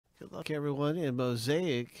Good luck, everyone, in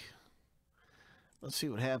Mosaic. Let's see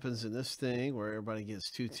what happens in this thing where everybody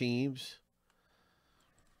gets two teams.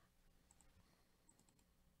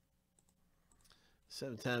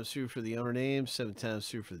 Seven times through for the owner names, 7 times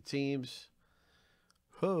through for the teams.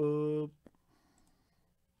 Hope.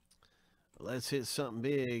 Let's hit something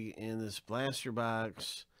big in this blaster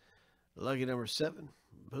box. Lucky number 7.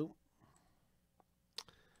 Boom.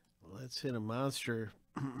 Let's hit a monster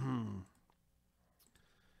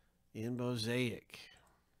in Mosaic.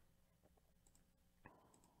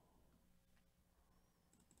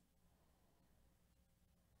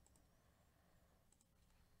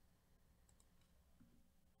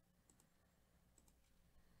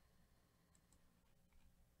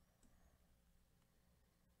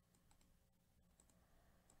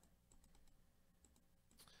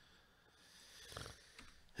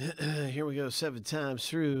 Here we go, 7 times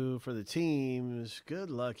through for the teams. Good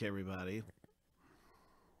luck, everybody.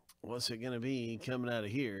 What's it going to be coming out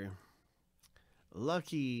of here?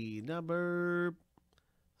 Lucky number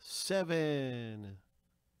 7.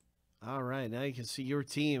 All right, now you can see your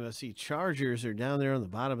team. I see Chargers are down there on the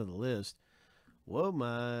bottom of the list. Whoa,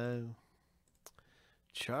 my.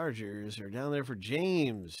 Chargers are down there for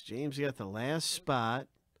James. James got the last spot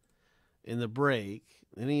in the break.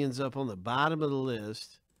 Then he ends up on the bottom of the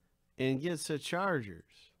list and gets the Chargers.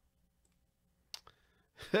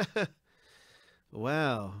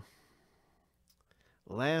 Wow.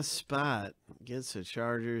 Last spot gets the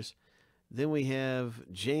Chargers. Then we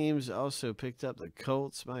have James also picked up the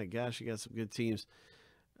Colts. My gosh, you got some good teams.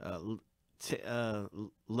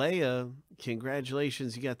 Leia,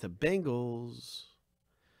 congratulations. You got the Bengals.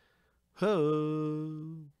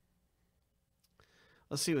 Ho.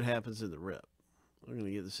 Let's see what happens in the rip. We're going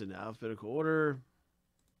to get this in alphabetical order.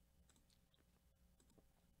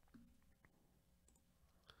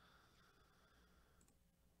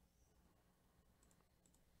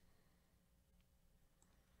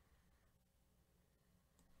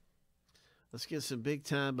 Let's get some big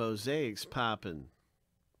time mosaics popping.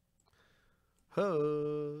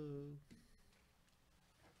 Ho.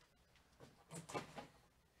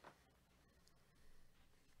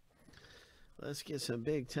 Let's get some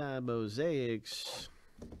big time mosaics.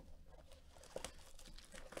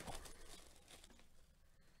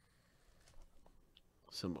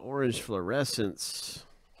 Some orange fluorescence.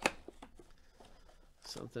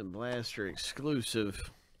 Something blaster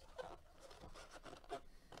exclusive.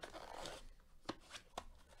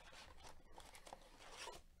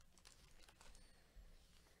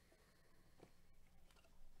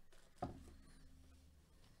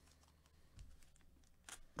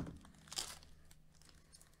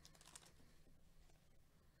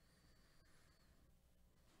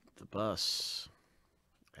 Bus.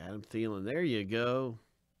 Adam Thielen, there you go.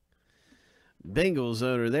 Bengals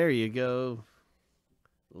owner, there you go.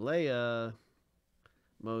 Leia,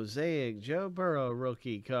 Mosaic, Joe Burrow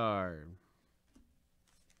rookie card.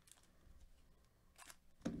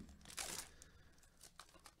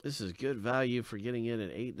 This is good value for getting in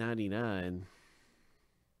at $8.99.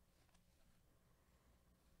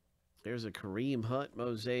 There's a Kareem Hunt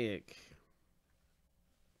Mosaic.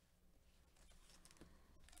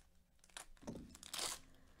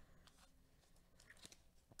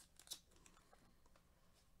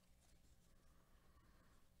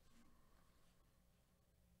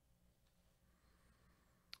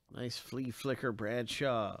 Nice flea flicker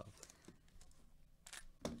Bradshaw.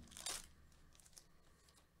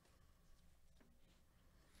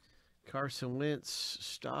 Carson Wentz,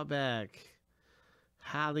 Staubach,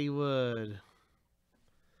 Hollywood,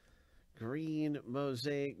 Green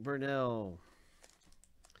Mosaic Burnell,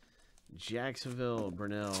 Jacksonville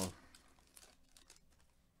Burnell,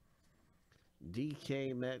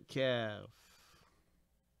 DK Metcalf,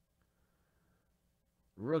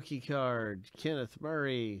 rookie card, Kenneth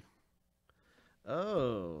Murray.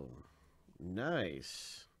 Oh,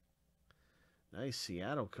 nice. Nice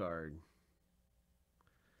Seattle card.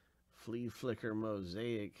 Flea Flicker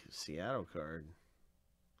Mosaic Seattle card.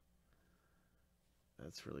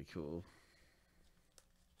 That's really cool.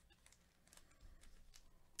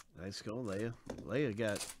 Nice going, Leia. Leia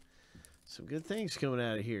got some good things coming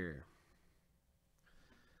out of here.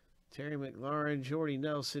 Terry McLaurin, Jordy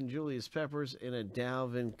Nelson, Julius Peppers, and a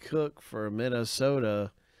Dalvin Cook for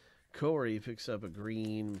Minnesota. Corey picks up a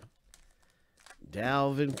green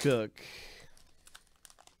Dalvin Cook.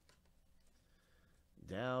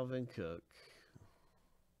 Dalvin Cook.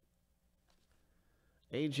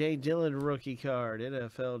 A.J. Dillon rookie card,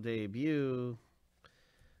 NFL debut.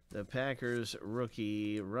 The Packers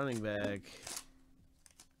rookie running back.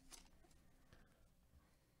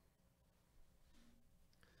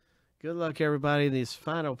 Good luck, everybody, in this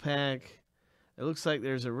final pack. It looks like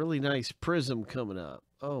there's a really nice prism coming up.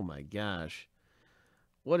 Oh, my gosh.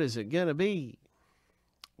 What is it going to be?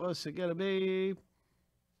 What's it going to be?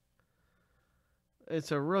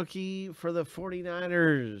 It's a rookie for the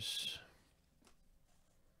 49ers.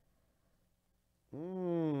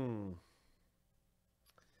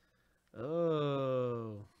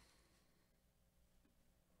 Oh.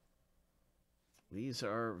 These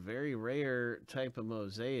are very rare type of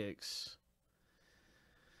mosaics.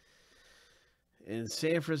 In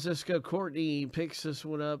San Francisco, Courtney picks this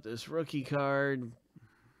one up, this rookie card.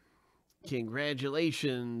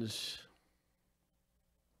 Congratulations.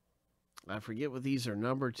 I forget what these are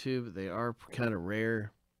numbered to, but they are kind of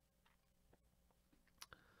rare.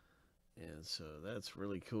 And so that's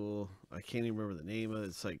really cool. I can't even remember the name of it.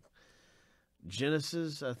 It's like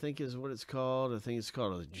Genesis, I think is what it's called. I think it's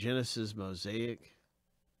called a Genesis Mosaic.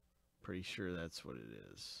 Pretty sure that's what it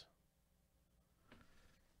is.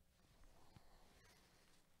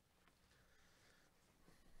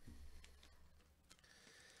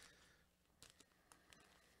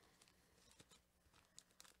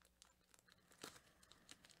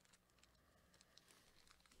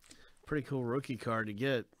 Pretty cool rookie card to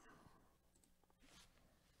get.